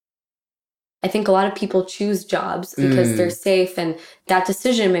I think a lot of people choose jobs because they're safe, and that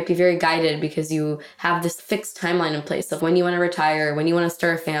decision might be very guided because you have this fixed timeline in place of when you want to retire, when you want to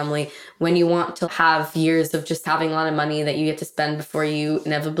start a family, when you want to have years of just having a lot of money that you get to spend before you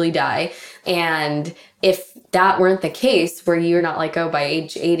inevitably die. And if that weren't the case, where you're not like, oh, by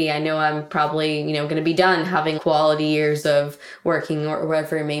age 80, I know I'm probably, going to be done having quality years of working or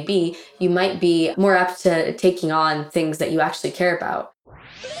whatever it may be, you might be more apt to taking on things that you actually care about.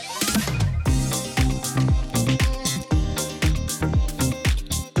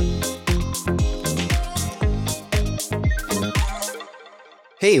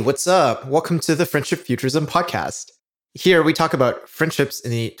 Hey, what's up? Welcome to the Friendship Futurism podcast. Here we talk about friendships in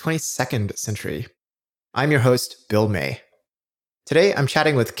the 22nd century. I'm your host, Bill May. Today I'm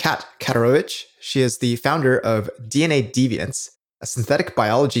chatting with Kat Katarovich. She is the founder of DNA Deviants, a synthetic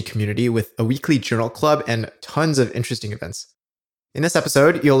biology community with a weekly journal club and tons of interesting events. In this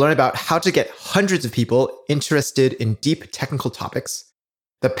episode, you'll learn about how to get hundreds of people interested in deep technical topics,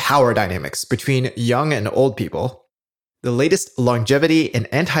 the power dynamics between young and old people, the latest longevity and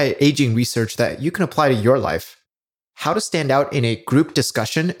anti-aging research that you can apply to your life, how to stand out in a group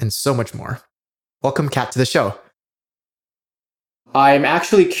discussion, and so much more. Welcome, Kat, to the show. I'm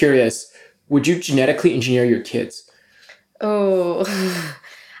actually curious, would you genetically engineer your kids? Oh,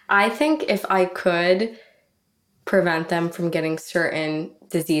 I think if I could prevent them from getting certain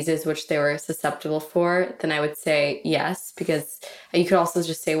diseases which they were susceptible for, then I would say yes, because you could also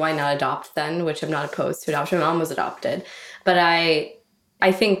just say, why not adopt then, which I'm not opposed to adoption. My mom was adopted. But I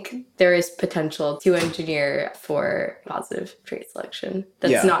think there is potential to engineer for positive trait selection.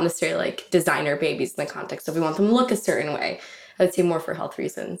 That's not necessarily like designer babies in the context of we want them to look a certain way. I would say more for health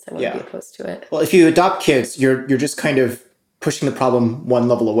reasons. I wouldn't be opposed to it. Well, if you adopt kids, you're just kind of pushing the problem one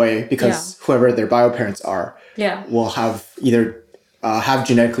level away because whoever their bio-parents are will have either have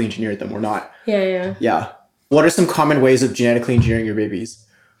genetically engineered them or not. Yeah. What are some common ways of genetically engineering your babies?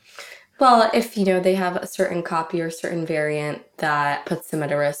 Well, if, they have a certain copy or a certain variant that puts them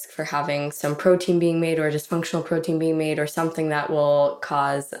at a risk for having some protein being made or a dysfunctional protein being made or something that will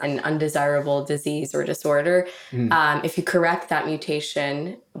cause an undesirable disease or disorder, if you correct that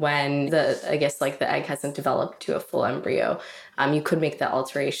mutation when the egg hasn't developed to a full embryo, you could make that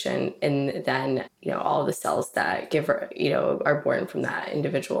alteration, and then, all the cells that are born from that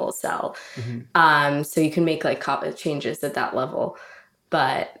individual cell. So you can make changes at that level.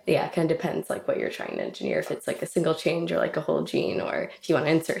 But yeah, it kind of depends what you're trying to engineer. If it's a single change or a whole gene, or if you want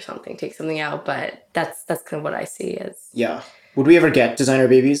to insert something, take something out. But that's kind of what I see as. Yeah. Would we ever get designer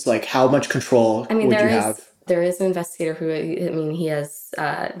babies? How much control would you have? There is an investigator who, he has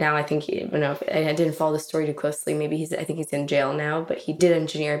now. I think I didn't follow the story too closely. Maybe I think he's in jail now. But he did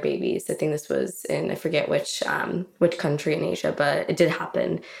engineer babies. I think this was in, I forget which country in Asia, but it did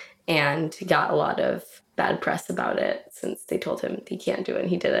happen, and he got a lot of bad press about it since they told him he can't do it, and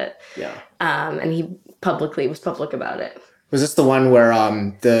he did it. And he was public about it. Was this the one where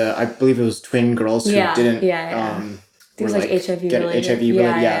I believe it was twin girls who didn't it was HIV related. HIV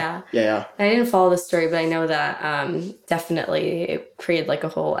related. Yeah. And I didn't follow the story, but I know that definitely it created a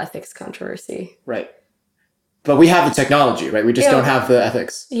whole ethics controversy. Right. But we have the technology, right? We just don't have the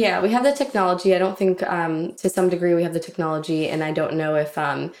ethics. Yeah, we have the technology. I don't think, to some degree, we have the technology, and I don't know if,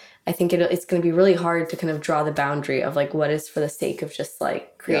 I think it's going to be really hard to kind of draw the boundary of what is for the sake of just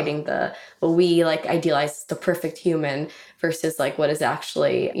creating what we idealize the perfect human versus what is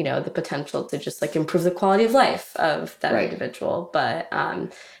actually, the potential to just improve the quality of life of that individual. But I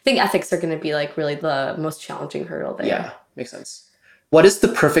think ethics are going to be really the most challenging hurdle there. Yeah, makes sense. What is the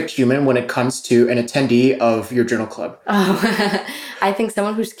perfect human when it comes to an attendee of your journal club? Oh, I think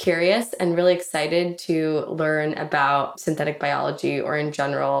someone who's curious and really excited to learn about synthetic biology or in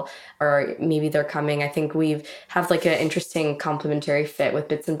general, or maybe they're coming. I think we have an interesting complementary fit with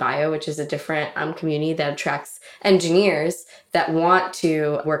Bits in Bio, which is a different community that attracts engineers that want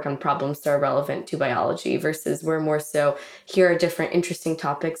to work on problems that are relevant to biology versus we're more so here are different interesting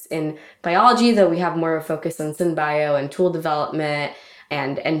topics in biology, though we have more of a focus on SynBio and tool development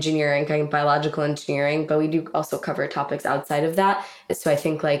and engineering, kind of biological engineering, but we do also cover topics outside of that. So I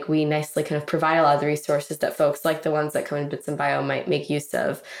think we nicely kind of provide a lot of the resources that folks like the ones that come in Bits in Bio might make use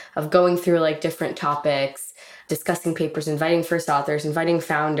of going through different topics, discussing papers, inviting first authors, inviting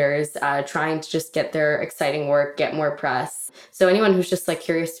founders, trying to just get their exciting work, get more press. So anyone who's just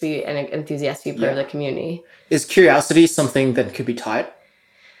curious to be an enthusiast, be part of the community. Is curiosity something that could be taught?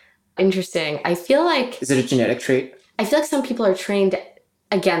 Interesting. I feel Is it a genetic trait? I feel some people are trained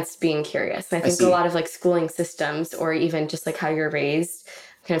against being curious. And I think a lot of schooling systems or even just how you're raised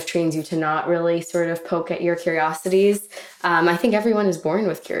kind of trains you to not really sort of poke at your curiosities. I think everyone is born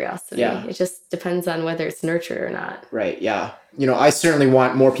with curiosity. Yeah. It just depends on whether it's nurtured or not. Right. Yeah. I certainly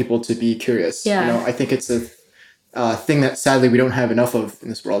want more people to be curious. Yeah. I think it's a thing that sadly we don't have enough of in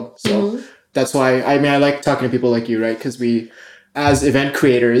this world. So that's why, I like talking to people like you, right? Because we, as event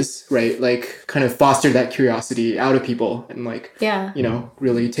creators, right, like kind of foster that curiosity out of people and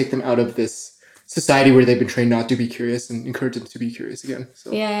really take them out of this society where they've been trained not to be curious and encourage them to be curious again.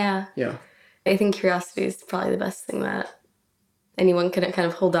 So yeah. I think curiosity is probably the best thing that anyone can kind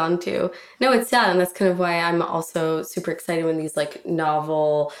of hold on to. No, it's sad, and that's kind of why I'm also super excited when these like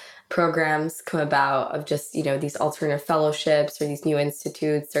novel programs come about of just, these alternative fellowships or these new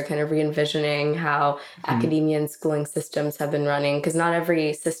institutes. They're kind of re-envisioning how academia and schooling systems have been running, because not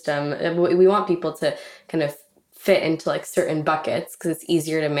every system, we want people to kind of fit into like certain buckets because it's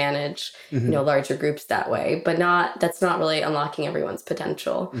easier to manage, larger groups that way, but that's not really unlocking everyone's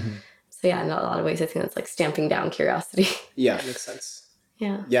potential. So yeah, in a lot of ways, I think that's like stamping down curiosity. Yeah, makes sense.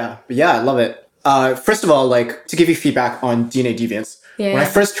 Yeah. Yeah. But yeah, I love it. First of all, like to give you feedback on DNA Deviance, when I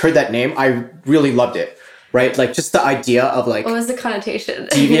first heard that name, I really loved it, right? Like just the idea of like... What was the connotation?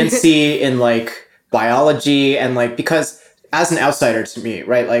 deviancy in like biology and like, because as an outsider to me,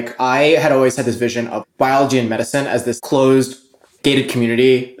 right? Like I had always had this vision of biology and medicine as this closed, gated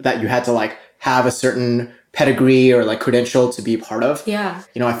community that you had to like have a certain pedigree or like credential to be part of. Yeah.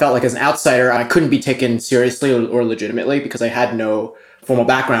 I felt like as an outsider, I couldn't be taken seriously or legitimately because I had no formal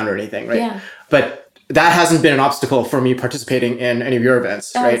background or anything, right? Yeah. But that hasn't been an obstacle for me participating in any of your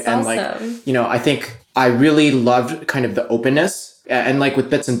events, right? And awesome. Like, I think I really loved kind of the openness and like with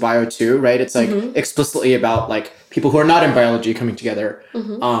Bits in Bio too, right? It's like explicitly about like people who are not in biology coming together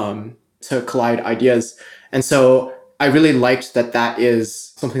to collide ideas. And so I really liked that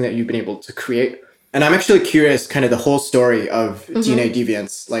is something that you've been able to create. And I'm actually curious kind of the whole story of DNA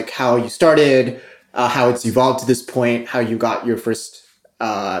Deviance, like how you started, how it's evolved to this point, how you got your first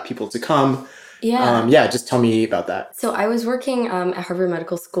people to come. Yeah. Just tell me about that. So I was working at Harvard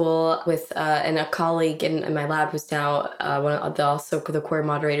Medical School with and a colleague in my lab who's now one of the core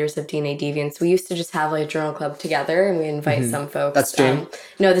moderators of DNA Deviance. We used to just have like a journal club together, and we invite some folks. That's Jane?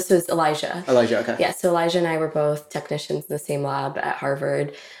 No, this was Elijah. Elijah, okay. Yeah, so Elijah and I were both technicians in the same lab at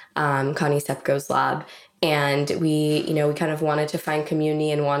Harvard, Connie Sepko's lab. And we kind of wanted to find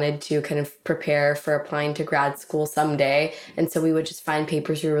community and wanted to kind of prepare for applying to grad school someday. And so we would just find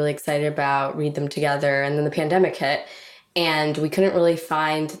papers we were really excited about, read them together. And then the pandemic hit, and we couldn't really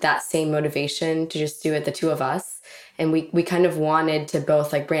find that same motivation to just do it, the two of us. And we kind of wanted to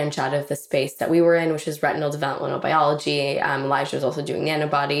both like branch out of the space that we were in, which is retinal developmental biology. Elijah was also doing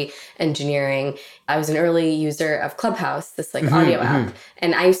nanobody engineering. I was an early user of Clubhouse, this like audio app.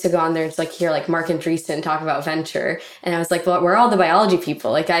 And I used to go on there and just like hear like Mark Andreessen talk about venture. And I was like, well, we're all the biology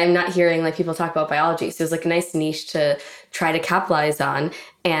people. Like I'm not hearing like people talk about biology. So it was like a nice niche to try to capitalize on.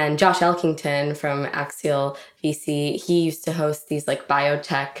 And Josh Elkington from Axial VC, he used to host these like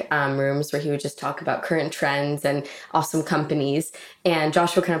biotech rooms where he would just talk about current trends and awesome companies. And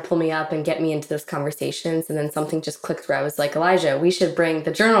Josh would kind of pull me up and get me into those conversations. And then something just clicked where I was like, Elijah, we should bring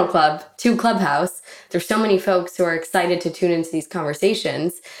the Journal Club to Clubhouse. There's so many folks who are excited to tune into these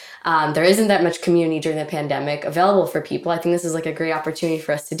conversations. There isn't that much community during the pandemic available for people. I think this is like a great opportunity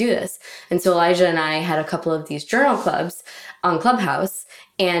for us to do this. And so Elijah and I had a couple of these journal clubs on Clubhouse,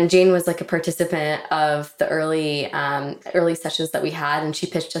 and Jane was like a participant of the early sessions that we had, and she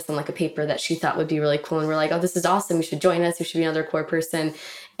pitched us on like a paper that she thought would be really cool. And we're like, oh, this is awesome. You should join us. You should be another core person.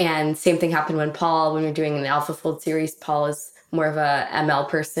 And same thing happened when we were doing the AlphaFold series. Paul is more of a ML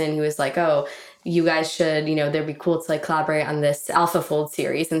person who was like, oh, you guys should, they'd be cool to like collaborate on this AlphaFold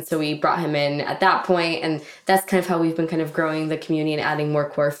series. And so we brought him in at that point. And that's kind of how we've been kind of growing the community and adding more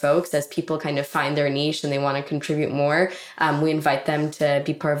core folks as people kind of find their niche and they want to contribute more. We invite them to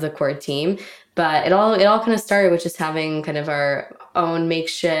be part of the core team. But it all kind of started with just having kind of our own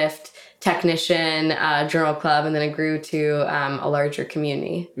makeshift technician journal club, and then it grew to a larger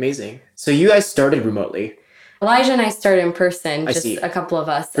community. Amazing. So you guys started remotely. Elijah and I started in person, just a couple of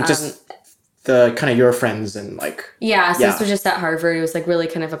us. But just the kind of your friends and like... Yeah, so this was just at Harvard. It was like really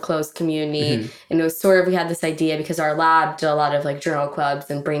kind of a closed community. And it was sort of, we had this idea because our lab did a lot of like journal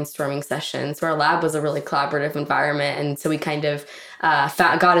clubs and brainstorming sessions. So our lab was a really collaborative environment. And so we kind of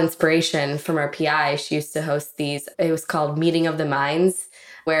got inspiration from our PI. She used to host these, it was called Meeting of the Minds,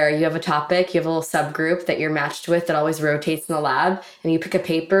 where you have a topic, you have a little subgroup that you're matched with that always rotates in the lab, and you pick a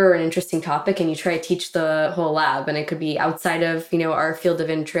paper or an interesting topic and you try to teach the whole lab. And it could be outside of, our field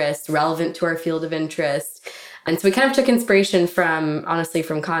of interest, relevant to our field of interest. And so we kind of took inspiration from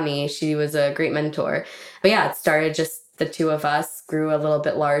Connie. She was a great mentor. But yeah, it started just the two of us grew a little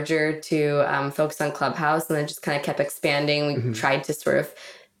bit larger to focus on Clubhouse, and then just kind of kept expanding. We tried to sort of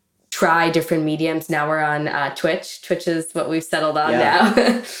try different mediums. Now we're on Twitch. Twitch is what we've settled on now.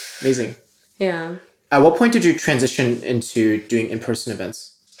 Amazing. Yeah. At what point did you transition into doing in-person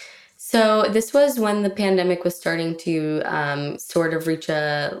events? So this was when the pandemic was starting to sort of reach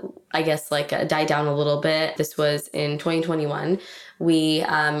die down a little bit. This was in 2021. We,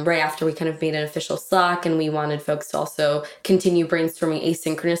 right after we kind of made an official Slack, and we wanted folks to also continue brainstorming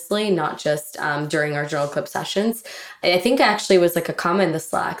asynchronously, not just during our journal club sessions. I think actually was like a comment in the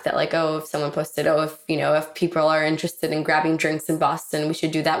Slack that like, if someone posted, if people are interested in grabbing drinks in Boston, we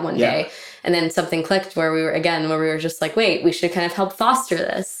should do that one day. And then something clicked where we were just like, wait, we should kind of help foster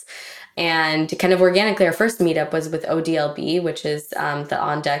this. And kind of organically, our first meetup was with ODLB, which is the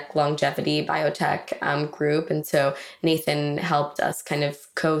On Deck Longevity Biotech group. And so Nathan helped us kind of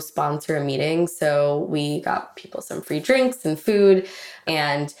co-sponsor a meeting. So we got people some free drinks and food,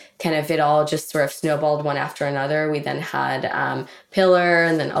 and kind of it all just sort of snowballed one after another. We then had Pillar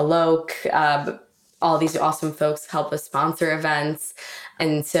and then Alok, all these awesome folks help us sponsor events.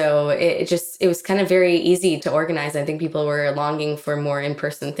 And so it was kind of very easy to organize. I think people were longing for more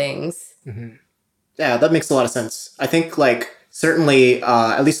in-person things. Mm-hmm. Yeah, that makes a lot of sense. I think like certainly,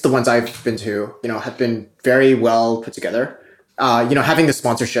 at least the ones I've been to, have been very well put together. Having the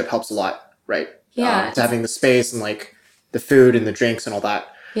sponsorship helps a lot, right? Yeah. To having the space and like the food and the drinks and all that.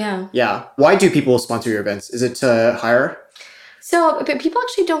 Yeah. Yeah. Why do people sponsor your events? Is it to hire? So, but people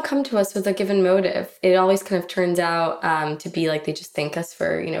actually don't come to us with a given motive. It always kind of turns out to be like they just thank us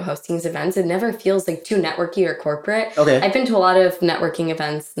for, hosting these events. It never feels like too networky or corporate. Okay. I've been to a lot of networking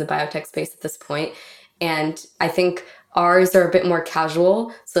events in the biotech space at this point, and I think ours are a bit more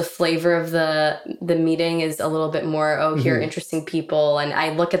casual. So the flavor of the meeting is a little bit more, here are interesting people. And I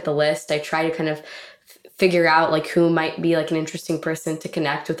look at the list. I try to kind of figure out like who might be like an interesting person to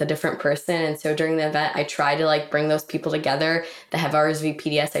connect with a different person. And so during the event, I try to like bring those people together that have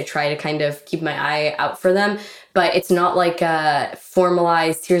RSVPDS. I try to kind of keep my eye out for them, but it's not like a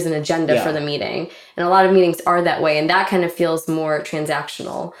formalized, here's an agenda for the meeting. And a lot of meetings are that way. And that kind of feels more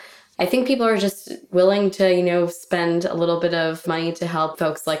transactional. I think people are just willing to, spend a little bit of money to help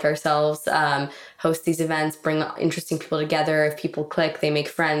folks like ourselves host these events, bring interesting people together. If people click, they make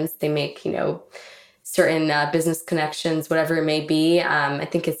friends, they make, certain business connections, whatever it may be. I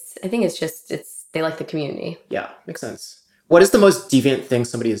think it's just they like the community. Yeah, makes sense. What is the most deviant thing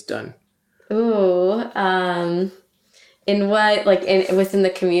somebody has done? Ooh, in what, like within the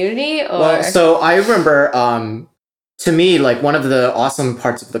community, or? Well, so I remember, to me, like one of the awesome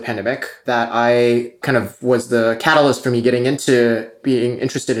parts of the pandemic that I kind of was the catalyst for me getting into being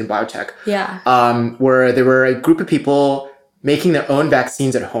interested in biotech. Yeah. Where there were a group of people making their own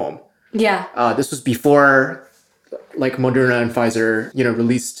vaccines at home. Yeah. This was before like Moderna and Pfizer,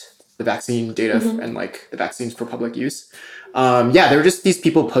 released the vaccine data and like the vaccines for public use. There were just these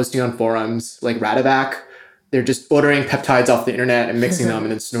people posting on forums like Radivac. They're just ordering peptides off the internet and mixing them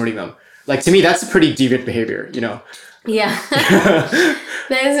and then snorting them. Like to me, that's a pretty deviant behavior, Yeah.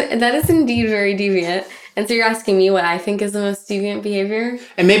 That is indeed very deviant. And so you're asking me what I think is the most deviant behavior?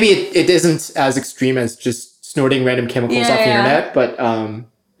 And maybe it isn't as extreme as just snorting random chemicals off the internet, but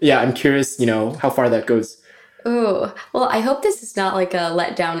I'm curious, how far that goes. Ooh, well, I hope this is not like a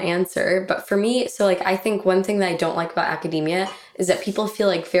letdown answer, but for me, so like I think one thing that I don't like about academia is that people feel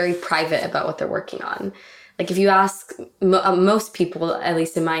like very private about what they're working on. Like if you ask most people, at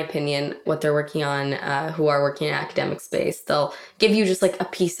least in my opinion, what they're working on, who are working in academic space, they'll give you just like a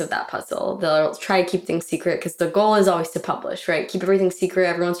piece of that puzzle. They'll try to keep things secret because the goal is always to publish, right? Keep everything secret.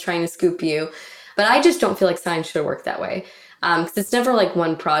 Everyone's trying to scoop you. But I just don't feel like science should work that way. Because it's never like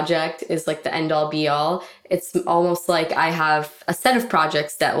one project is like the end all be all. It's almost like I have a set of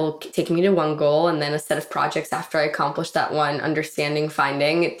projects that will take me to one goal, and then a set of projects after I accomplish that one understanding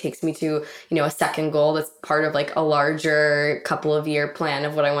finding, it takes me to, a second goal that's part of like a larger couple of year plan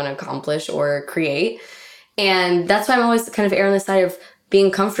of what I want to accomplish or create. And that's why I'm always kind of err on the side of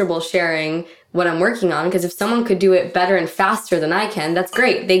being comfortable sharing what I'm working on, because if someone could do it better and faster than I can, that's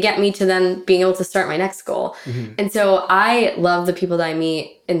great. They get me to then being able to start my next goal. And so I love the people that I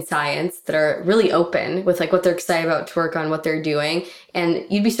meet in science that are really open with like what they're excited about to work on, what they're doing. And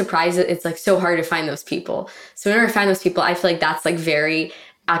you'd be surprised that it's like so hard to find those people. So whenever I find those people, I feel like that's like very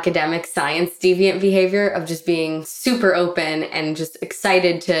academic science deviant behavior of just being super open and just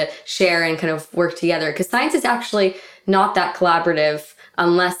excited to share and kind of work together. Because science is actually not that collaborative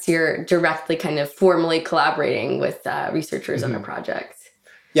unless you're directly kind of formally collaborating with researchers on a project.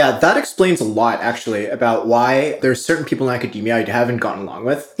 Yeah, that explains a lot, actually, about why there's certain people in academia I haven't gotten along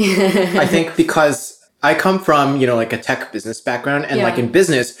with. I think because I come from, like a tech business background, and like in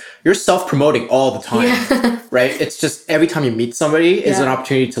business, you're self-promoting all the time, right? It's just every time you meet somebody is an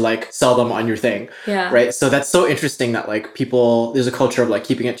opportunity to like sell them on your thing, right? So that's so interesting that like there's a culture of like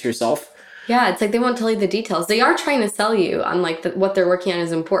keeping it to yourself. Yeah, it's like they won't tell you the details. They are trying to sell you on like what they're working on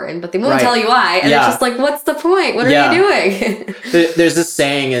is important, but they won't tell you why. And it's just like, what's the point? What are you doing? There's this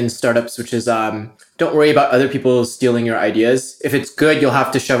saying in startups, which is, don't worry about other people stealing your ideas. If it's good, you'll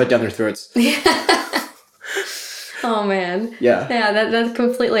have to shove it down their throats. Oh, man. Yeah. Yeah, that's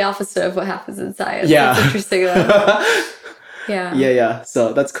completely opposite of what happens in science. Yeah. That's interesting, though. Yeah.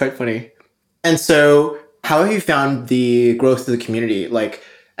 So that's quite funny. And so how have you found the growth of the community? Like,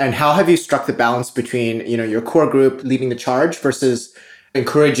 and how have you struck the balance between, your core group leading the charge versus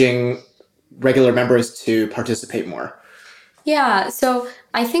encouraging regular members to participate more? Yeah, so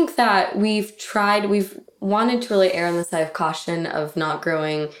I think that we've wanted to really err on the side of caution of not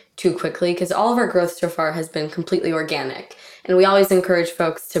growing too quickly, because all of our growth so far has been completely organic. And we always encourage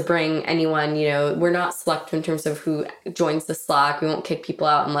folks to bring anyone, we're not selective in terms of who joins the Slack. We won't kick people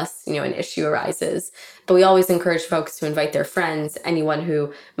out unless, an issue arises. But we always encourage folks to invite their friends, anyone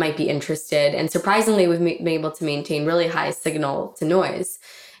who might be interested. And surprisingly, we've been able to maintain really high signal to noise.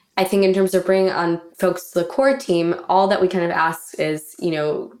 I think in terms of bringing on folks to the core team, all that we kind of ask is,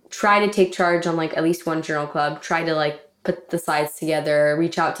 try to take charge on like at least one journal club, try to like put the slides together,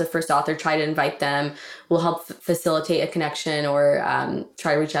 reach out to the first author, try to invite them. We'll help facilitate a connection, or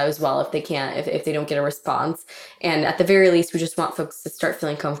try to reach out as well if they can't, if they don't get a response. And at the very least, we just want folks to start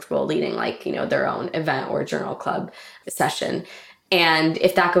feeling comfortable leading like, their own event or journal club session. And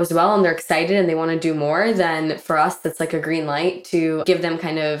if that goes well and they're excited and they want to do more, then for us, that's like a green light to give them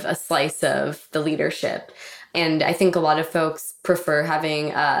kind of a slice of the leadership. And I think a lot of folks prefer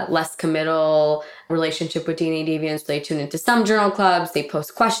having a less committal relationship with DNA Deviants. They tune into some journal clubs, they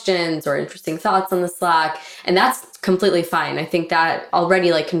post questions or interesting thoughts on the Slack, and that's completely fine. I think that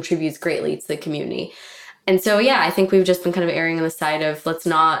already like contributes greatly to the community. And so, I think we've just been kind of erring on the side of let's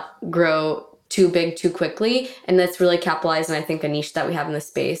not grow too big too quickly, and that's really capitalized on I think a niche that we have in the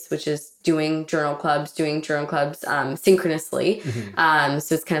space, which is doing journal clubs synchronously. Mm-hmm.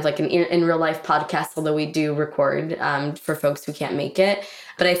 So it's kind of like an in real life podcast, although we do record for folks who can't make it.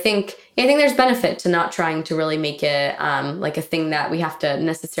 But I think there's benefit to not trying to really make it like a thing that we have to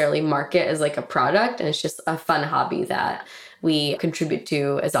necessarily market as like a product, and it's just a fun hobby that we contribute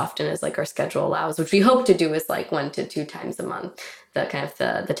to as often as like our schedule allows, which we hope to do is like 1 to 2 times a month, the kind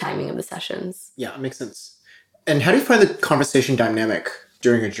of the timing of the sessions. Yeah, it makes sense. And how do you find the conversation dynamic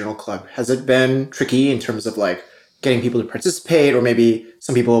during a journal club? Has it been tricky in terms of like getting people to participate, or maybe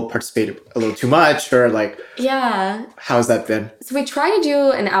some people participate a little too much, or like, how's that been? So we try to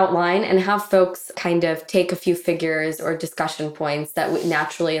do an outline and have folks kind of take a few figures or discussion points that we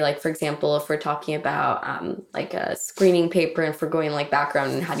naturally, like, for example, if we're talking about like a screening paper, and if we're going like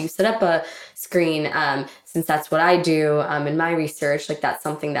background and how do you set up a screen, since that's what I do in my research, like that's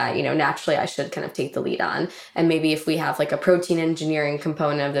something that, naturally I should kind of take the lead on. And maybe if we have like a protein engineering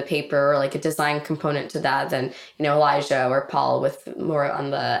component of the paper or like a design component to that, then, Elijah or Paul with more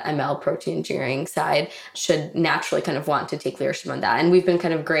on the ML protein engineering side should naturally kind of want to take leadership on that. And we've been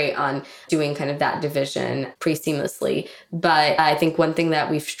kind of great on doing kind of that division pretty seamlessly. But I think one thing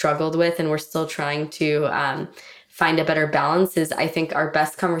that we've struggled with, and we're still trying to find a better balance, is I think our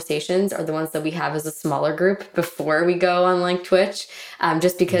best conversations are the ones that we have as a smaller group before we go on like Twitch,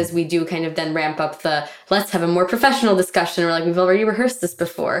 just because we do kind of then ramp up let's have a more professional discussion, or like we've already rehearsed this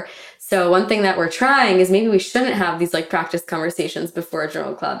before. So one thing that we're trying is maybe we shouldn't have these like practice conversations before a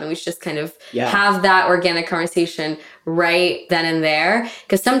journal club, and we should just kind of have that organic conversation right then and there.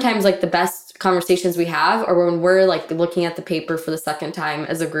 Because sometimes like the best conversations we have are when we're like looking at the paper for the second time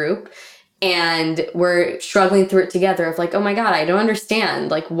as a group, and we're struggling through it together of like, oh my God, I don't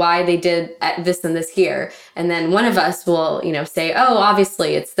understand like why they did this and this here. And then one of us will, say, oh,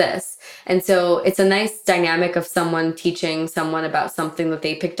 obviously it's this. And so it's a nice dynamic of someone teaching someone about something that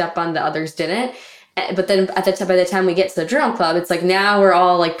they picked up on that others didn't. But then by the time we get to the journal club, it's like now we're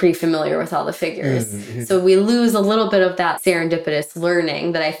all like pretty familiar with all the figures. Mm-hmm. So we lose a little bit of that serendipitous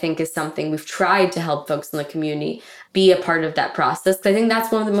learning that I think is something we've tried to help folks in the community be a part of that process. Because I think that's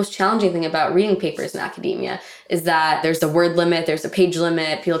one of the most challenging things about reading papers in academia is that there's a word limit, there's a page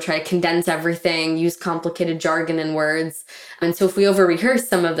limit, people try to condense everything, use complicated jargon and words. And so if we over-rehearse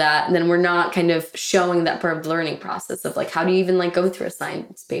some of that, then we're not kind of showing that part of the learning process of like, how do you even like go through a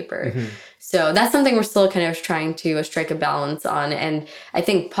science paper? Mm-hmm. So that's something we're still kind of trying to strike a balance on. And I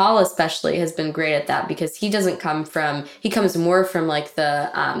think Paul especially has been great at that, because he comes more from like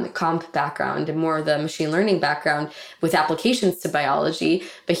the comp background and more the machine learning background. with applications to biology.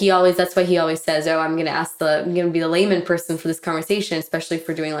 But that's why he always says, oh, I'm going to be the layman person for this conversation, especially if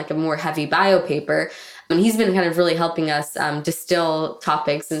we're doing like a more heavy bio paper. And he's been kind of really helping us distill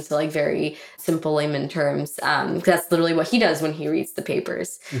topics into like very simple layman terms. Because that's literally what he does when he reads the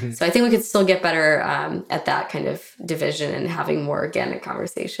papers. Mm-hmm. So I think we could still get better at that kind of division and having more organic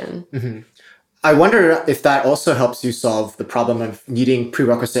conversation. Mm-hmm. I wonder if that also helps you solve the problem of needing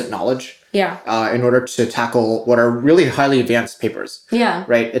prerequisite knowledge. Yeah. In order to tackle what are really highly advanced papers. Yeah.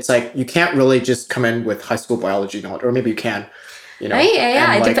 Right? It's like you can't really just come in with high school biology knowledge, or maybe you can. You know, right?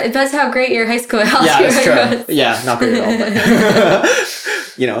 Yeah. Like, it depends how great your high school biology was. True. Yeah, not great at all.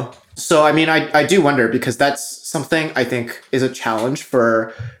 But, you know, so I mean, I do wonder, because that's something I think is a challenge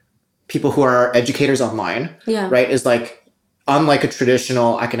for people who are educators online. Yeah. Right? Is like, unlike a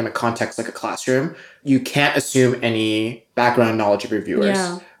traditional academic context like a classroom, you can't assume any background knowledge of your viewers.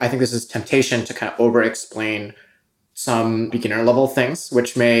 Yeah. I think this is temptation to kind of over-explain some beginner level things,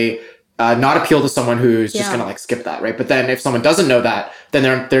 which may not appeal to someone who's just going to like skip that, right? But then if someone doesn't know that,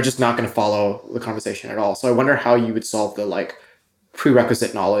 then they're just not going to follow the conversation at all. So I wonder how you would solve the like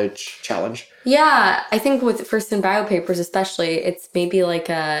prerequisite knowledge challenge. Yeah, I think with first in bio papers especially, it's maybe like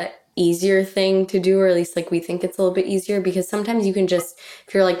a easier thing to do, or at least like we think it's a little bit easier, because sometimes you can just,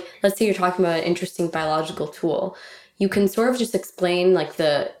 if you're like, let's say you're talking about an interesting biological tool, you can sort of just explain like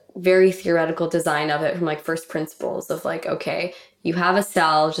the very theoretical design of it from like first principles of like, okay, you have a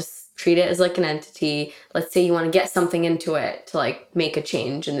cell, just treat it as like an entity. Let's say you want to get something into it to like make a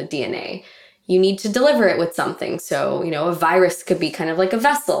change in the DNA. You need to deliver it with something. So, you know, a virus could be kind of like a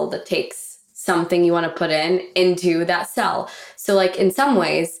vessel that takes something you want to put into that cell. So like in some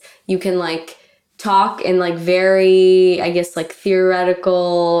ways you can like talk in like very, I guess, like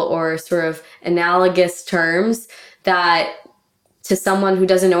theoretical or sort of analogous terms that to someone who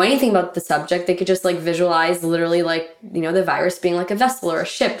doesn't know anything about the subject, they could just like visualize literally like, you know, the virus being like a vessel or a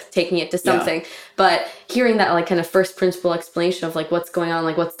ship taking it to something. Yeah. But hearing that like kind of first principle explanation of like what's going on,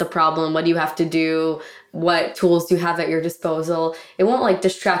 like what's the problem, what do you have to do, what tools do you have at your disposal, it won't like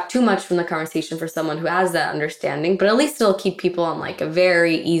distract too much from the conversation for someone who has that understanding, but at least it'll keep people on like a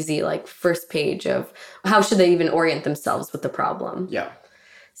very easy like first page of how should they even orient themselves with the problem. Yeah.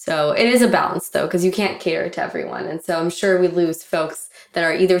 So it is a balance though, because you can't cater to everyone. And so I'm sure we lose folks that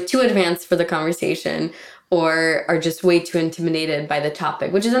are either too advanced for the conversation or are just way too intimidated by the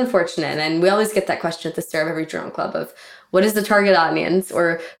topic, which is unfortunate. And we always get that question at the start of every journal club of what is the target audience,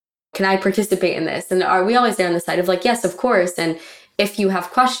 or can I participate in this? And are we always there on the side of like, yes, of course. And if you have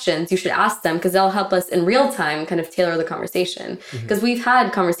questions, you should ask them, because they'll help us in real time kind of tailor the conversation. Because we've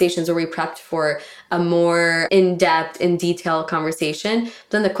had conversations where we prepped for a more in-depth, in detail conversation. But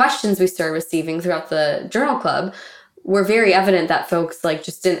then the questions we started receiving throughout the journal club were very evident that folks like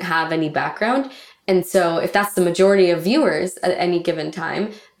just didn't have any background. And so if that's the majority of viewers at any given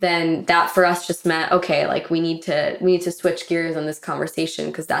time, then that for us just meant, okay, like we need to switch gears on this conversation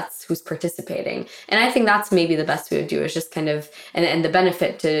because that's who's participating. And I think that's maybe the best way to do it, is just kind of, and the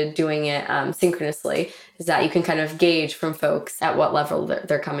benefit to doing it synchronously is that you can kind of gauge from folks at what level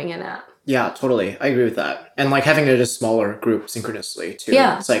they're coming in at. Yeah, totally. I agree with that. And like having it a smaller group synchronously too.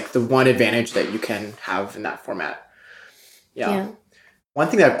 Yeah. It's like the one advantage that you can have in that format. Yeah. One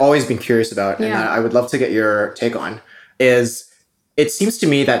thing that I've always been curious about, and that I would love to get your take on, is it seems to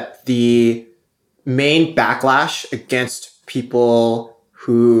me that the main backlash against people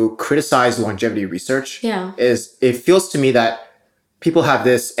who criticize longevity research is, it feels to me that people have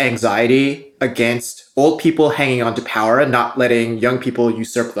this anxiety against old people hanging on to power and not letting young people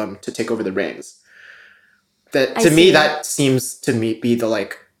usurp them to take over the reins. That to me, that seems to me be the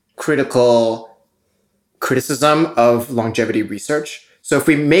like critical criticism of longevity research. So if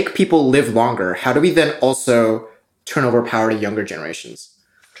we make people live longer, how do we then also turn over power to younger generations?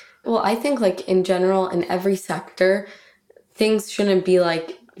 Well, I think like in general, in every sector, things shouldn't be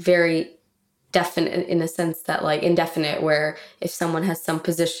like very definite in a sense that like indefinite, where if someone has some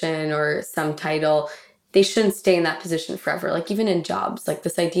position or some title, they shouldn't stay in that position forever. Like even in jobs, like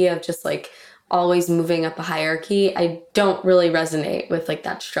this idea of just like always moving up a hierarchy, I don't really resonate with like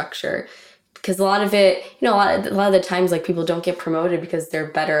that structure. Because a lot of it, you know, a lot of the times, like people don't get promoted because they're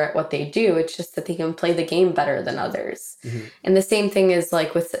better at what they do. It's just that they can play the game better than others. Mm-hmm. And the same thing is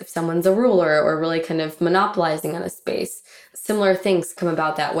like with if someone's a ruler or really kind of monopolizing on a space, similar things come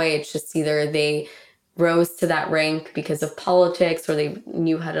about that way. It's just either they rose to that rank because of politics, or they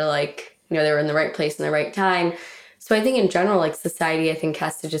knew how to like, you know, they were in the right place in the right time. So I think in general, like society, I think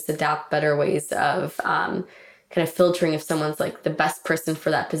has to just adapt better ways of kind of filtering if someone's like the best person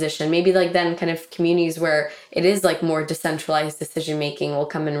for that position. Maybe like then kind of communities where it is like more decentralized decision making will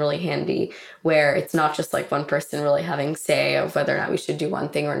come in really handy, where it's not just like one person really having say of whether or not we should do one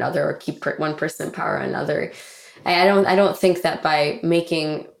thing or another, or keep one person in power or another. I don't think that by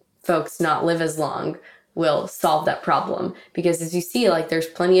making folks not live as long will solve that problem, because as you see, like there's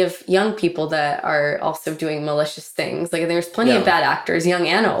plenty of young people that are also doing malicious things. Like there's plenty of bad actors, young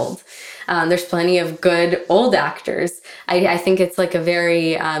and old. There's plenty of good old actors. I think it's like a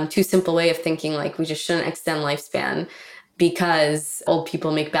very too simple way of thinking, like we just shouldn't extend lifespan because old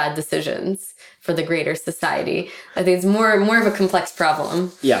people make bad decisions for the greater society. I think it's more of a complex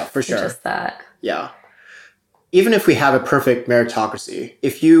problem. Yeah, for sure. Just that. Yeah. Even if we have a perfect meritocracy,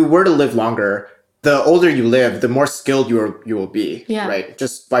 if you were to live longer, the older you live, the more skilled you will be, right?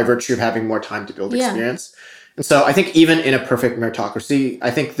 Just by virtue of having more time to build experience. And so I think even in a perfect meritocracy,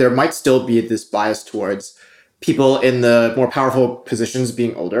 I think there might still be this bias towards people in the more powerful positions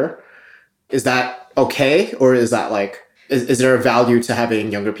being older. Is that okay? Or is that like, is there a value to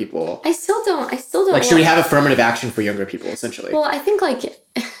having younger people? I still don't. Like, should we have affirmative action for younger people, essentially? Well, I think like,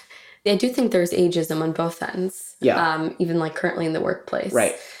 I do think there's ageism on both ends. Yeah. Even like currently in the workplace.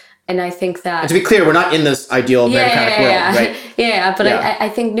 Right. And I think that... And to be clear, we're not in this ideal meritocratic world, right? Yeah, but I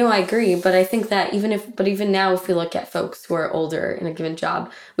think, no, I agree. But I think that even now, if we look at folks who are older in a given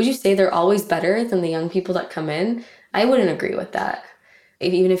job, would you say they're always better than the young people that come in? I wouldn't agree with that.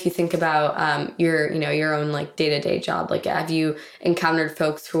 Even if you think about your own like day-to-day job, like have you encountered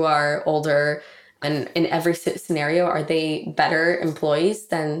folks who are older, and in every scenario, are they better employees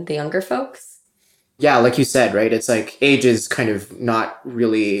than the younger folks? Yeah, like you said, right? It's like age is kind of not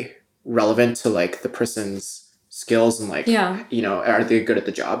really relevant to like the person's skills and like, are they good at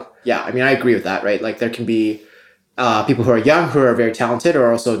the job? Yeah, I mean, I agree with that, right? Like there can be people who are young who are very talented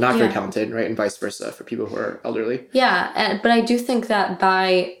or also not very talented, right? And vice versa for people who are elderly. Yeah, but I do think that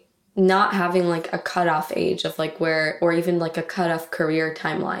by not having like a cutoff age of like where, or even like a cutoff career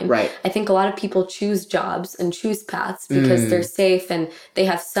timeline. Right. I think a lot of people choose jobs and choose paths because they're safe and they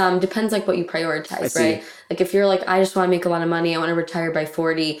have depends like what you prioritize, right? Like if you're like, I just want to make a lot of money, I want to retire by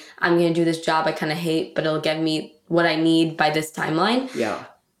 40, I'm going to do this job I kind of hate, but it'll give me what I need by this timeline. Yeah.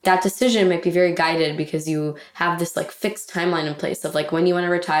 That decision might be very guided because you have this like fixed timeline in place of like when you want to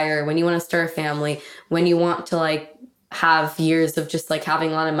retire, when you want to start a family, when you want to like have years of just like having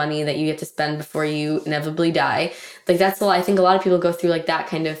a lot of money that you get to spend before you inevitably die. Like that's I think a lot of people go through like that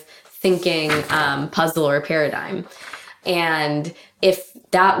kind of thinking puzzle or paradigm. And if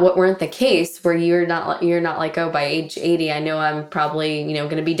that weren't the case, where you're not like, oh, by age 80, I know I'm probably,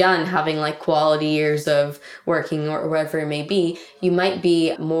 going to be done having like quality years of working or whatever it may be, you might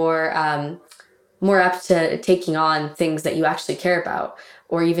be more apt to taking on things that you actually care about.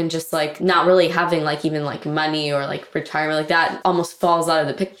 Or even just like not really having like even like money or like retirement, like that almost falls out of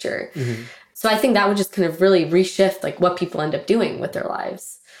the picture. Mm-hmm. So I think that would just kind of really reshift like what people end up doing with their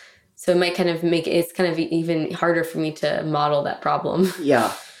lives. So it might kind of make it's kind of even harder for me to model that problem.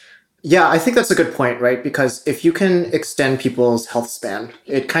 Yeah. Yeah, I think that's a good point, right? Because if you can extend people's health span,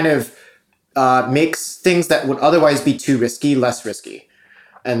 it kind of makes things that would otherwise be too risky less risky.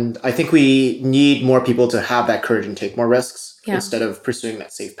 And I think we need more people to have that courage and take more risks instead of pursuing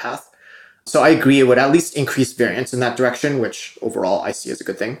that safe path. So I agree it would at least increase variance in that direction, which overall I see as a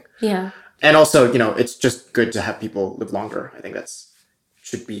good thing. Yeah. And also, it's just good to have people live longer. I think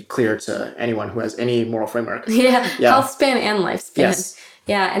should be clear to anyone who has any moral framework. Yeah. Health span and lifespan. Yes.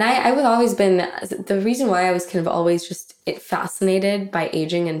 Yeah. And I would always the reason why I was kind of always just fascinated by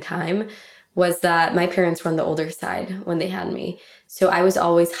aging and time was that my parents were on the older side when they had me. So I was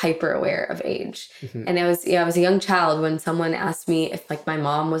always hyper aware of age. Mm-hmm. And I was a young child when someone asked me if like my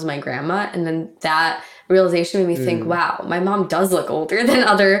mom was my grandma. And then that realization made me think, wow, my mom does look older than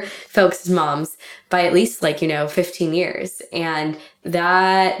other folks' moms by at least 15 years. And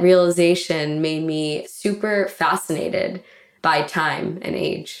that realization made me super fascinated by time and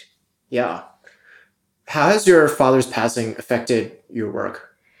age. Yeah. How has your father's passing affected your work?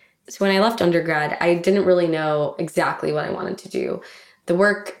 So when I left undergrad, I didn't really know exactly what I wanted to do. The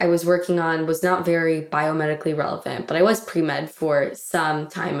work I was working on was not very biomedically relevant, but I was pre-med for some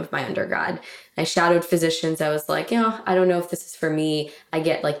time of my undergrad. I shadowed physicians. I was like, I don't know if this is for me. I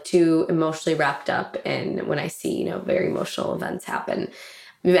get too emotionally wrapped up in when I see, very emotional events happen.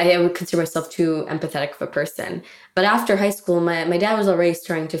 I would consider myself too empathetic of a person. But after high school, my dad was already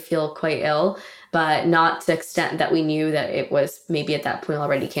starting to feel quite ill, but not to the extent that we knew that it was maybe at that point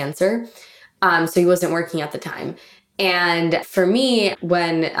already cancer. So he wasn't working at the time. And for me,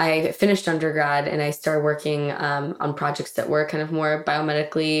 when I finished undergrad and I started working on projects that were kind of more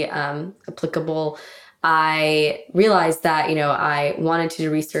biomedically applicable, I realized that, I wanted to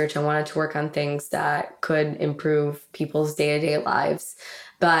do research. I wanted to work on things that could improve people's day-to-day lives.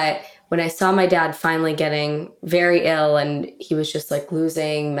 But when I saw my dad finally getting very ill and he was just like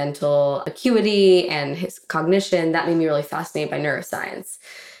losing mental acuity and his cognition, that made me really fascinated by neuroscience.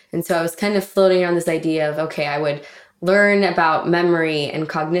 And so I was kind of floating around this idea of, okay, I would learn about memory and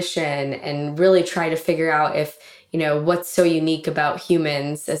cognition and really try to figure out if, what's so unique about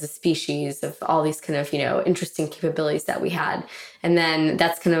humans as a species of all these kind of, interesting capabilities that we had. And then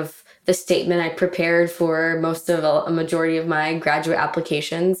that's kind of the statement I prepared for most of a majority of my graduate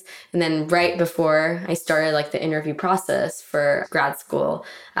applications. And then right before I started like the interview process for grad school,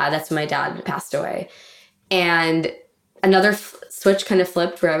 that's when my dad passed away. And another switch kind of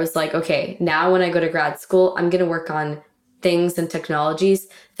flipped where I was like, okay, now when I go to grad school, I'm going to work on things and technologies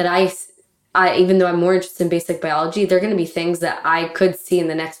that I, even though I'm more interested in basic biology, they're going to be things that I could see in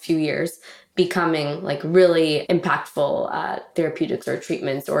the next few years becoming like really impactful therapeutics or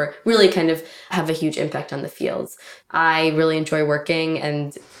treatments, or really kind of have a huge impact on the fields. I really enjoy working,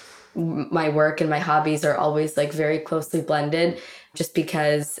 and my work and my hobbies are always like very closely blended, just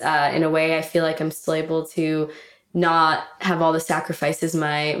because in a way I feel like I'm still able to not have all the sacrifices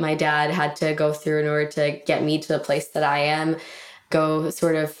my dad had to go through in order to get me to the place that I am go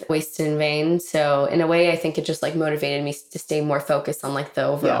sort of wasted in vain. So in a way, I think it just like motivated me to stay more focused on like the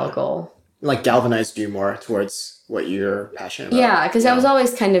overall goal. Like galvanized you more towards what you're passionate about. Yeah, because I was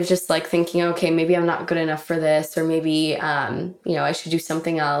always kind of just like thinking, okay, maybe I'm not good enough for this, or maybe, I should do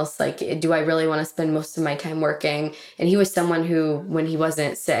something else. Like, do I really want to spend most of my time working? And he was someone who, when he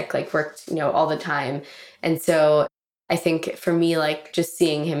wasn't sick, like worked, all the time. And so I think for me, like just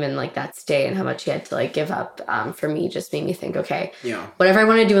seeing him in like that state and how much he had to like give up, for me just made me think, okay, whatever I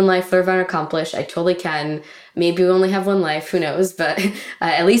want to do in life, whatever I want to accomplish, I totally can. Maybe we only have one life, who knows? But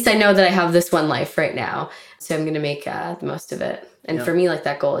at least I know that I have this one life right now. So I'm going to make the most of it. And for me, like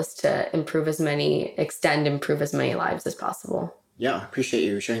that goal is to improve as many lives as possible. Yeah, appreciate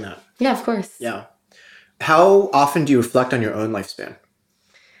you sharing that. Yeah, of course. Yeah. How often do you reflect on your own lifespan?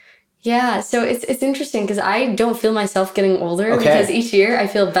 Yeah, so it's interesting because I don't feel myself getting older because each year I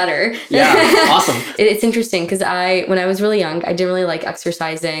feel better. Yeah, awesome. It's interesting because when I was really young, I didn't really like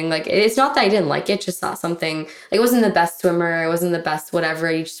exercising. Like, it's not that I didn't like it, just not something, like, I wasn't the best swimmer. I wasn't the best whatever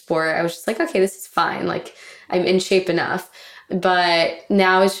at each sport. I was just like, okay, this is fine. Like, I'm in shape enough. But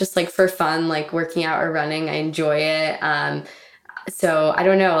now it's just like for fun, like working out or running. I enjoy it. So I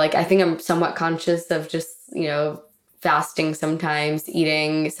don't know, like, I think I'm somewhat conscious of just, fasting sometimes,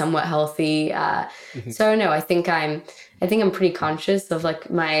 eating somewhat healthy. So I don't know. I think I'm pretty conscious of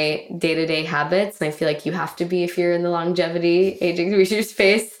like my day-to-day habits. And I feel like you have to be if you're in the longevity aging research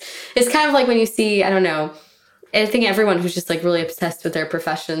space. It's kind of like when you see, I don't know, I think everyone who's just like really obsessed with their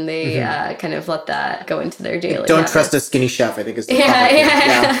profession, they kind of let that go into their daily Don't habits. trust a skinny chef, I think is the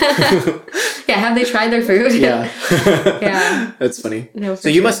Yeah, have they tried their food? Yeah. Yeah. That's funny. No, so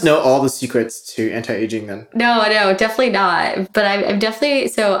you must know all the secrets to anti-aging then. No, definitely not. But I'm definitely,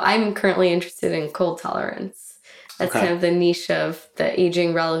 so I'm currently interested in cold tolerance. That's kind of the niche of the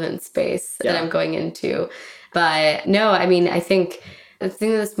aging relevant space that I'm going into. But no, I mean, I think the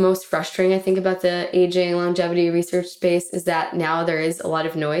thing that's most frustrating, I think, about the aging longevity research space is that now there is a lot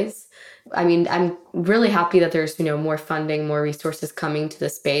of noise. I mean, I'm really happy that there's, more funding, more resources coming to the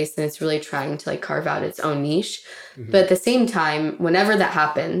space, and it's really trying to like carve out its own niche. But at the same time, whenever that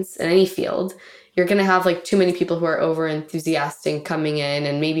happens in any field, you're going to have like too many people who are over enthusiastic coming in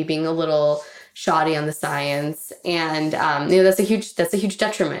and maybe being a little shoddy on the science. And, that's a huge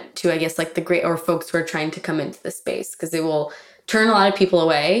detriment to, I guess, like the great or folks who are trying to come into the space, because they will turn a lot of people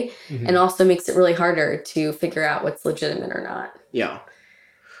away and also makes it really harder to figure out what's legitimate or not. Yeah.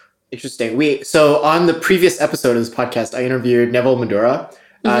 Interesting. So on the previous episode of this podcast, I interviewed Neville Medura.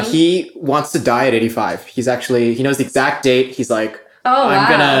 He wants to die at 85. He knows the exact date. He's like, I'm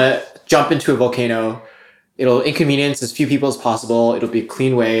going to jump into a volcano. It'll inconvenience as few people as possible. It'll be a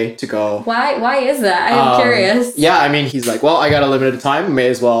clean way to go. Why is that? I'm curious. Yeah, I mean, he's like, well, I got a limited time. May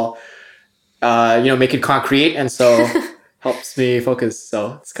as well, make it concrete. And so helps me focus.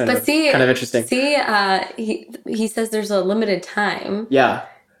 So it's kind of interesting. He says there's a limited time. Yeah.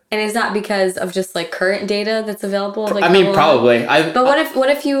 And is that because of just like current data that's available? Like, I mean, probably. But what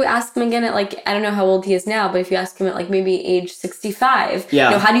if you ask him again at like, I don't know how old he is now, but if you ask him at like maybe age 65,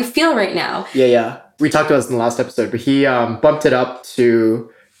 how do you feel right now? Yeah. We talked about this in the last episode, but he bumped it up to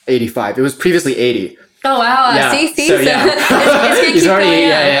 85. It was previously 80. Oh, wow. Yeah. See? So, as we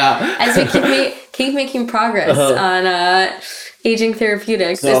As we keep making progress on aging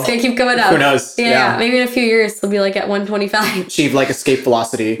therapeutics. So, it's going to keep going up. Who knows? Yeah. Maybe in a few years, it'll be like at 125. Achieve like escape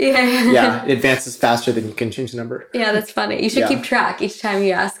velocity. Yeah. It advances faster than you can change the number. Yeah, that's funny. You should keep track each time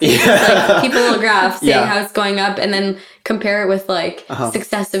you ask. Just, like, keep a little graph saying how it's going up and then compare it with like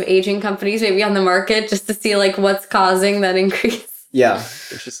successive aging companies maybe on the market just to see like what's causing that increase. Yeah.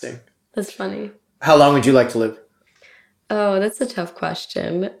 Interesting. That's funny. How long would you like to live? Oh, that's a tough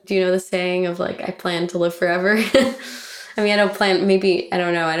question. Do you know the saying of like, I plan to live forever? I mean, I don't plan, maybe, I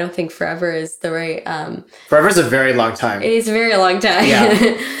don't know. I don't think forever is the right... Forever is a very long time. It is a very long time.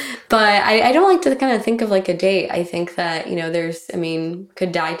 Yeah. But I don't like to kind of think of like a date. I think that,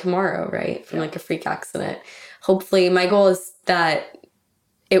 could die tomorrow, right? From like a freak accident. Hopefully, my goal is that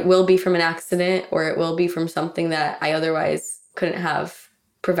it will be from an accident or it will be from something that I otherwise couldn't have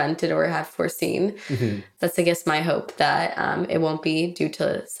prevented or have foreseen. Mm-hmm. That's, I guess, my hope that it won't be due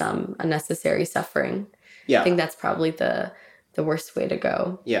to some unnecessary suffering. Yeah. I think that's probably the worst way to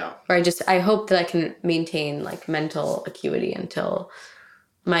go. Yeah. Or I hope that I can maintain like mental acuity until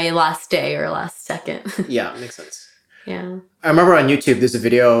my last day or last second. Yeah, makes sense. Yeah. I remember on YouTube there's a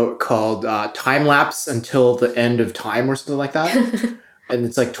video called Time Lapse Until the End of Time or something like that. And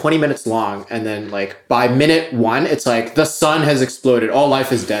it's like 20 minutes long. And then like by minute 1, it's like the sun has exploded. All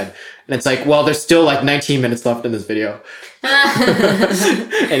life is dead. And it's like, well, there's still like 19 minutes left in this video.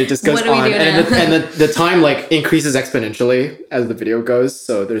 And it just goes on. And the time like increases exponentially as the video goes.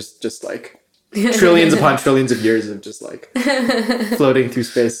 So there's just like trillions upon trillions of years of just like floating through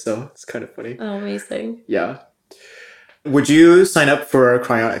space. So it's kind of funny. Oh, amazing. Yeah. Would you sign up for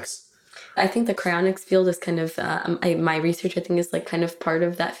cryonics? I think the cryonics field is kind of, my research, I think, is like kind of part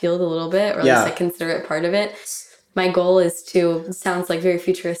of that field a little bit, or at least I consider it part of it. My goal is to, it sounds like very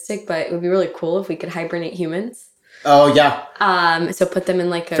futuristic, but it would be really cool if we could hibernate humans. Oh, yeah. So put them in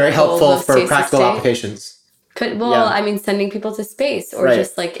like a very helpful for practical state. Applications. Sending people to space, or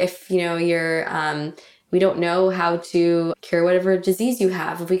just like if, you're, we don't know how to cure whatever disease you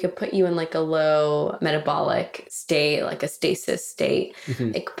have. If we could put you in like a low metabolic state, like a stasis state,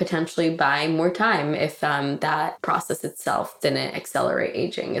 it could potentially buy more time if that process itself didn't accelerate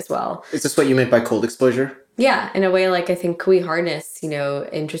aging as well. Is this what you meant by cold exposure? Yeah, in a way, like I think we harness,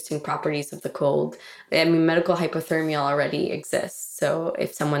 interesting properties of the cold. I mean, medical hypothermia already exists. So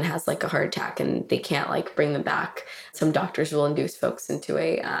if someone has like a heart attack and they can't like bring them back, some doctors will induce folks into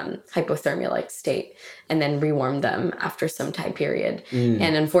a hypothermia-like state and then rewarm them after some time period.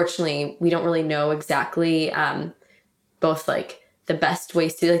 And unfortunately, we don't really know exactly both like the best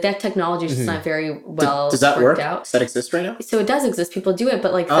ways to, like, that technology is just not very well Does that work? Out. Does that exist right now? So it does exist. People do it,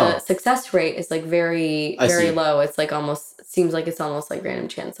 but like the success rate is like very low. It's like seems like it's almost like random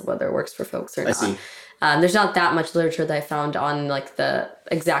chance of whether it works for folks or not. I see. There's not that much literature that I found on like the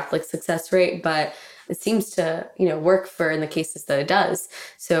exact like success rate, but it seems to, work for in the cases that it does.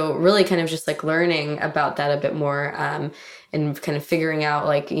 So really kind of just like learning about that a bit more and kind of figuring out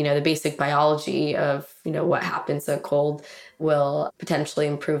like, the basic biology of, what happens to a cold will potentially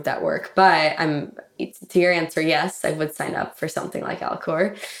improve that work. But to your answer, yes, I would sign up for something like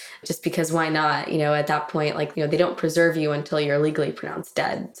Alcor. Just because why not? At that point, like, they don't preserve you until you're legally pronounced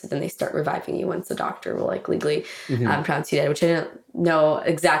dead. So then they start reviving you once the doctor will like legally pronounce you dead, which I didn't know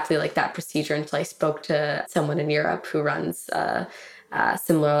exactly like that procedure until I spoke to someone in Europe who runs a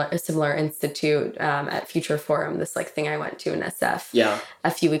similar institute at Future Forum, this like thing I went to in SF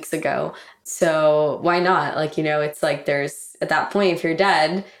a few weeks ago. So why not? Like, it's like there's, at that point, if you're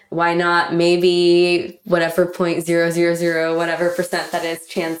dead, why not maybe whatever 0.000 whatever percent that is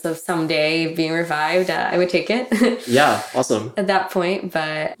chance of someday being revived, I would take it. Yeah, awesome. At that point.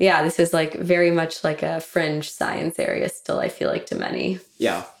 But yeah, this is like very much like a fringe science area still, I feel like, to many.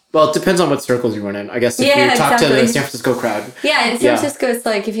 Yeah. Well, it depends on what circles you run in. I guess if you talk to the San Francisco crowd. Yeah, in San Francisco, it's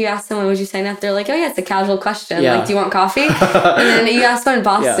like if you ask someone, would you sign up? They're like, oh yeah, it's a casual question. Yeah. Like, do you want coffee? And then you ask someone in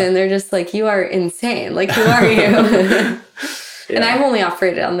Boston, they're just like, you are insane. Like, who are you? And I've only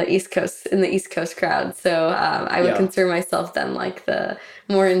operated on the East Coast, in the East Coast crowd. So I would consider myself then like the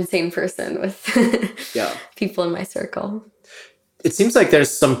more insane person with people in my circle. It seems like there's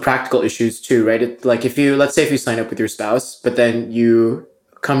some practical issues too, right? Like let's say if you sign up with your spouse, but then you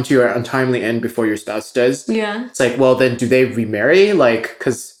come to your untimely end before your spouse does. Yeah. It's like, well, then do they remarry? Like,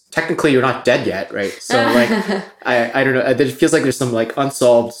 because technically you're not dead yet, right? So like, I don't know. It feels like there's some like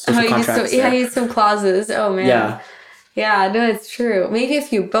unsolved social contracts. You use some clauses. Oh man. Yeah. Yeah, no, it's true. Maybe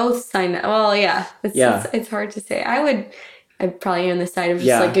if you both sign up. Well, yeah. It's hard to say. I'd probably on the side of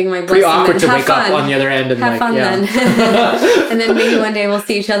just like giving my blessing. Pretty awkward to wake up on the other end and have fun then. And then maybe one day we'll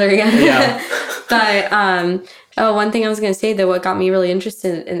see each other again. But one thing I was going to say, though, what got me really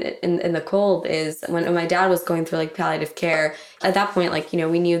interested in the cold is when my dad was going through like palliative care. At that point, like, you know,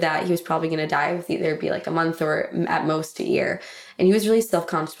 we knew that he was probably going to die with either be like a month or at most a year. And he was really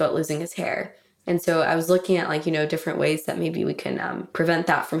self-conscious about losing his hair. And so I was looking at like, you know, different ways that maybe we can prevent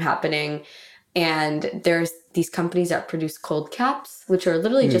that from happening. And there's these companies that produce cold caps, which are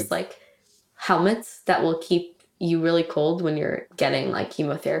literally just like helmets that will keep you really cold when you're getting like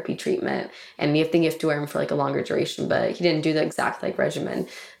chemotherapy treatment. And you have to wear them for like a longer duration, but he didn't do the exact like regimen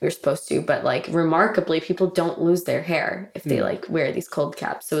we were supposed to. But like remarkably, people don't lose their hair if they like wear these cold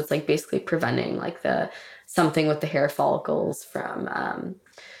caps. So it's like basically preventing like something with the hair follicles from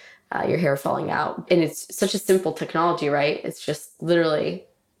your hair falling out. And it's such a simple technology, right? It's just literally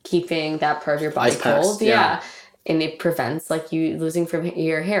keeping that part of your body cold. Yeah. And it prevents like you losing from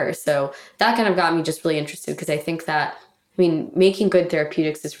your hair. So that kind of got me just really interested, because I think that, I mean, making good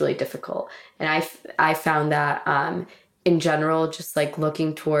therapeutics is really difficult. And I found that in general, just like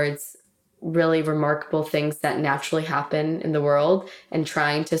looking towards really remarkable things that naturally happen in the world and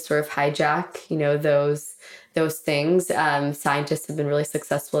trying to sort of hijack, you know, those things. Scientists have been really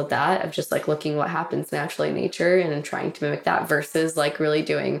successful at that, of just like looking what happens naturally in nature and trying to mimic that, versus like really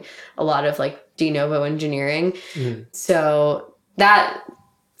doing a lot of like de novo engineering. So that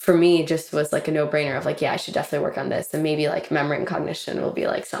for me just was like a no-brainer of like, yeah, I should definitely work on this. And maybe like memory and cognition will be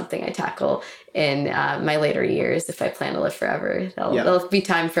like something I tackle in my later years if I plan to live forever. There'll be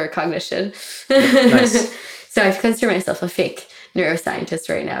time for cognition. Nice. So I consider myself a fake neuroscientist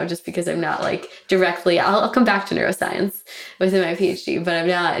right now, just because I'm not like directly, I'll come back to neuroscience within my PhD, but I'm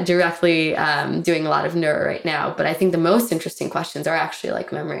not directly doing a lot of neuro right now. But I think the most interesting questions are actually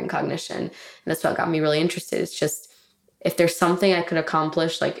like memory and cognition. And that's what got me really interested. It's just, if there's something I could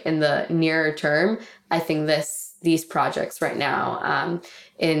accomplish like in the nearer term, I think these projects right now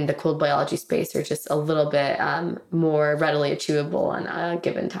in the cold biology space are just a little bit more readily achievable on a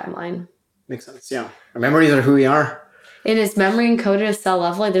given timeline. Makes sense. Yeah. Our memories are who we are. It is memory encoded at cell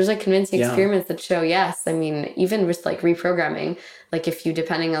level. Like, there's like convincing experiments that show yes. I mean, even with like reprogramming, like if you,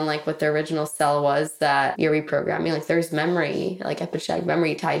 depending on like what the original cell was that you're reprogramming, like there's memory, like epigenetic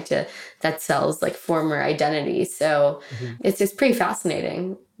memory tied to that cell's like former identity. So it's just pretty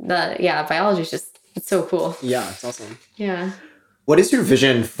fascinating. Biology is just, it's so cool. Yeah, it's awesome. Yeah. What is your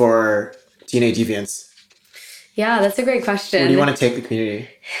vision for DNA deviance? Yeah, that's a great question. Where do you want to take the community?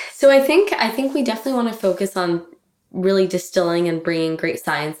 So I think we definitely want to focus on really distilling and bringing great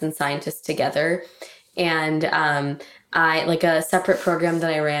science and scientists together. And I, like a separate program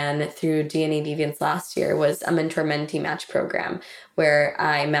that I ran through DNA Deviance last year was a mentor-mentee match program, where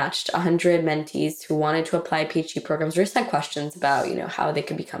I matched 100 mentees who wanted to apply PhD programs or just had questions about, you know, how they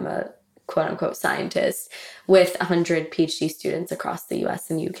could become a quote unquote scientist, with 100 PhD students across the US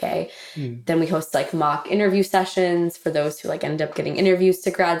and UK. Then we host like mock interview sessions for those who like end up getting interviews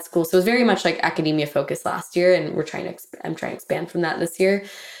to grad school. So it was very much like academia focused last year, and I'm trying to expand from that this year.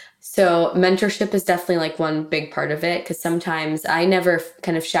 So mentorship is definitely like one big part of it, because sometimes I never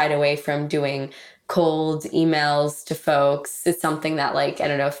kind of shied away from doing cold emails to folks. It's something that, like, I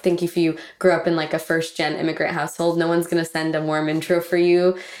don't know, if you grew up in like a first gen immigrant household, no one's going to send a warm intro for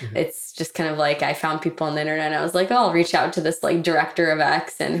you. It's just kind of like, I found people on the internet and I was like, oh, I'll reach out to this like director of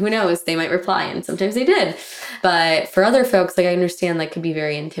X, and who knows, they might reply. And sometimes they did. But for other folks, like, I understand that could be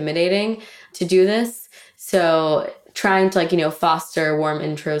very intimidating to do this. So trying to, like, you know, foster warm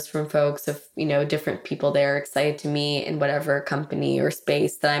intros from folks of, you know, different people they're excited to meet in whatever company or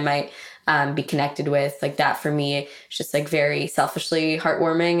space that I might be connected with, like that for me, it's just like very selfishly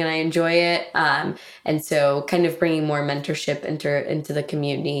heartwarming and I enjoy it. And so kind of bringing more mentorship into the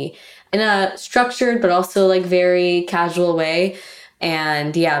community in a structured, but also like very casual way.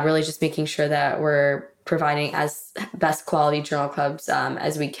 And yeah, really just making sure that we're providing as best quality journal clubs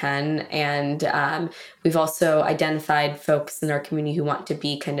as we can. And we've also identified folks in our community who want to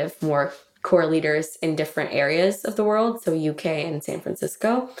be kind of more core leaders in different areas of the world, so UK and San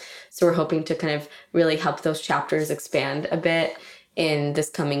Francisco. So we're hoping to kind of really help those chapters expand a bit in this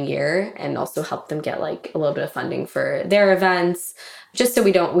coming year, and also help them get like a little bit of funding for their events, just so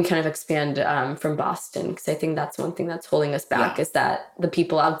we kind of expand from Boston, because I think that's one thing that's holding us back, is that the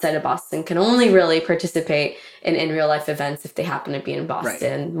people outside of Boston can only really participate in real life events if they happen to be in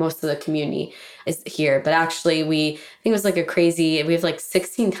Boston. Right. Most of the community is here, but actually I think it was like we have like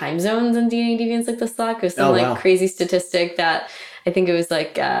 16 time zones in DNA Deviance, like the Slack. It was some crazy statistic that I think it was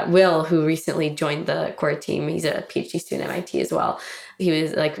like Will, who recently joined the core team. He's a PhD student at MIT as well. He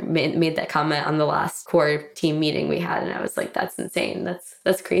was like made that comment on the last core team meeting we had, and I was like, "That's insane.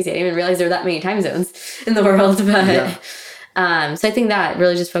 That's crazy. I didn't even realize there were that many time zones in the world." But So I think that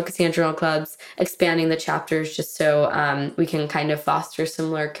really just focusing on journal clubs, expanding the chapters just so we can kind of foster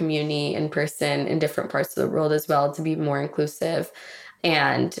similar community in person in different parts of the world as well to be more inclusive,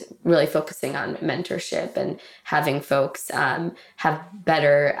 and really focusing on mentorship and having folks have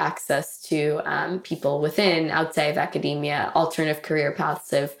better access to people outside of academia, alternative career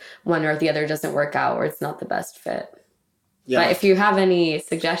paths if one or the other doesn't work out or it's not the best fit. Yeah. But if you have any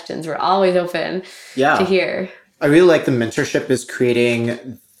suggestions, we're always open to hear. I really like the mentorship is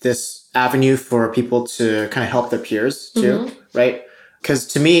creating this avenue for people to kind of help their peers too, right? Because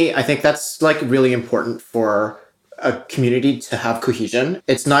to me, I think that's like really important for a community to have cohesion.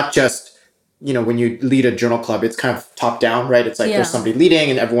 It's not just, when you lead a journal club, it's kind of top down, right? It's like there's somebody leading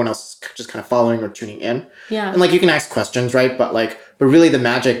and everyone else is just kind of following or tuning in. Yeah. And like you can ask questions, right? But really the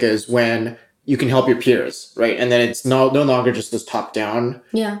magic is when you can help your peers, right? And then it's no longer just this top down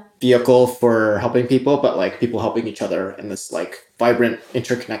vehicle for helping people, but like people helping each other in this like vibrant,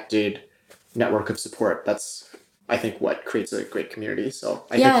 interconnected network of support. That's, I think, what creates a great community. So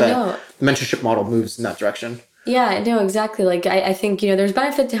I think that the mentorship model moves in that direction. Yeah, no, exactly. Like, I think, there's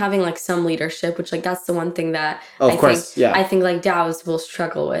benefit to having like some leadership, which like that's the one thing that I think like DAOs will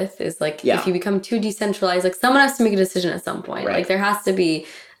struggle with is like if you become too decentralized, like someone has to make a decision at some point. Right. Like there has to be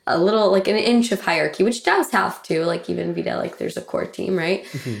a little like an inch of hierarchy, which DAOs have to, like even Vita, like there's a core team, right?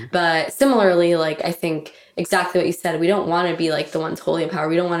 But similarly, like I think exactly what you said, we don't want to be like the ones holding power.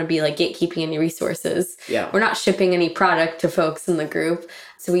 We don't want to be like gatekeeping any resources. Yeah. We're not shipping any product to folks in the group.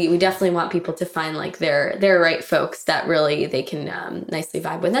 So we definitely want people to find like their right folks that really they can nicely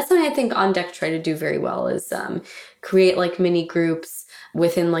vibe with. And that's something I think On Deck try to do very well is create like mini groups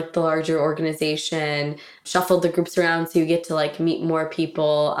within like the larger organization, shuffle the groups around so you get to like meet more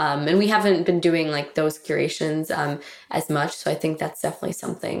people. And we haven't been doing like those curations as much. So I think that's definitely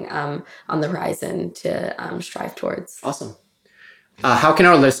something on the horizon to strive towards. Awesome. How can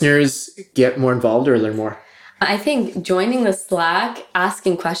our listeners get more involved or learn more? I think joining the Slack,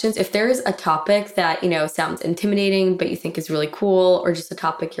 asking questions, if there's a topic that, sounds intimidating, but you think is really cool, or just a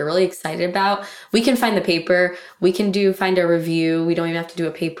topic you're really excited about, we can find the paper. We can find a review. We don't even have to do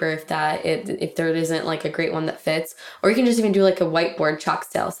a paper if there isn't like a great one that fits, or you can just even do like a whiteboard chalk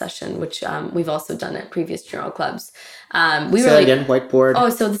style session, which we've also done at previous journal clubs. Again, whiteboard. Oh,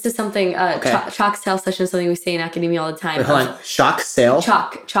 so this is something, chalk style session is something we say in academia all the time. Wait, hold on. Chalk style?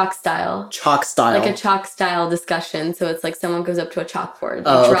 Chalk style. Chalk style. Like a chalk style discussion. So it's like someone goes up to a chalkboard and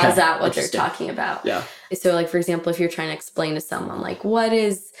draws out what they're talking about. Yeah. So like, for example, if you're trying to explain to someone like, what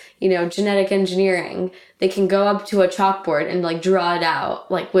is, genetic engineering, they can go up to a chalkboard and like draw it out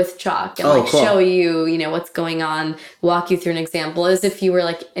like with chalk and cool. Show you, what's going on, walk you through an example as if you were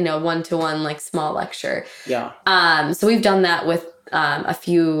like in a one-to-one like small lecture. Yeah. So we've done that with a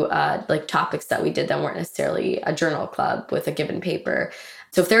few like topics that we did that weren't necessarily a journal club with a given paper.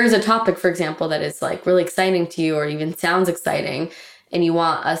 So if there is a topic, for example, that is like really exciting to you or even sounds exciting, and you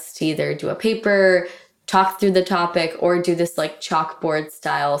want us to either do a paper, talk through the topic, or do this like chalkboard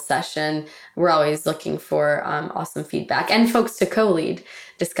style session, we're always looking for awesome feedback and folks to co-lead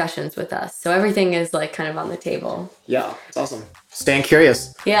discussions with us. So everything is like kind of on the table. Yeah, it's awesome. Staying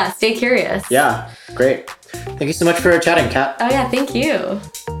curious. Yeah, stay curious. Yeah, great. Thank you so much for chatting, Kat. Oh yeah, thank you.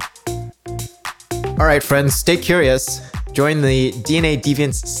 All right, friends, stay curious. Join the DNA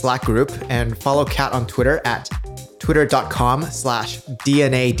Deviants Slack group and follow Kat on Twitter at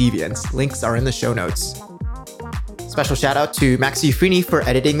twitter.com/DNA Deviants. Links are in the show notes. Special shout out to Max Ufrini for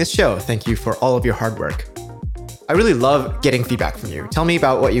editing this show. Thank you for all of your hard work. I really love getting feedback from you. Tell me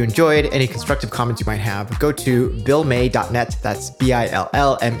about what you enjoyed, any constructive comments you might have. Go to billmei.net, that's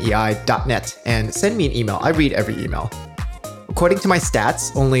BILLMEI.net, and send me an email. I read every email. According to my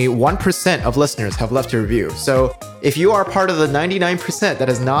stats, only 1% of listeners have left a review. So if you are part of the 99% that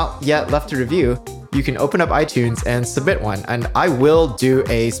has not yet left a review, you can open up iTunes and submit one, and I will do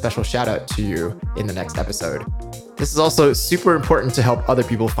a special shout out to you in the next episode. This is also super important to help other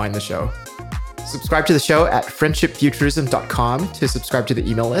people find the show. Subscribe to the show at friendshipfuturism.com to subscribe to the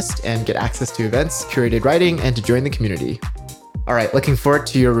email list and get access to events, curated writing, and to join the community. All right, looking forward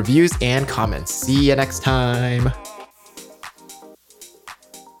to your reviews and comments. See you next time.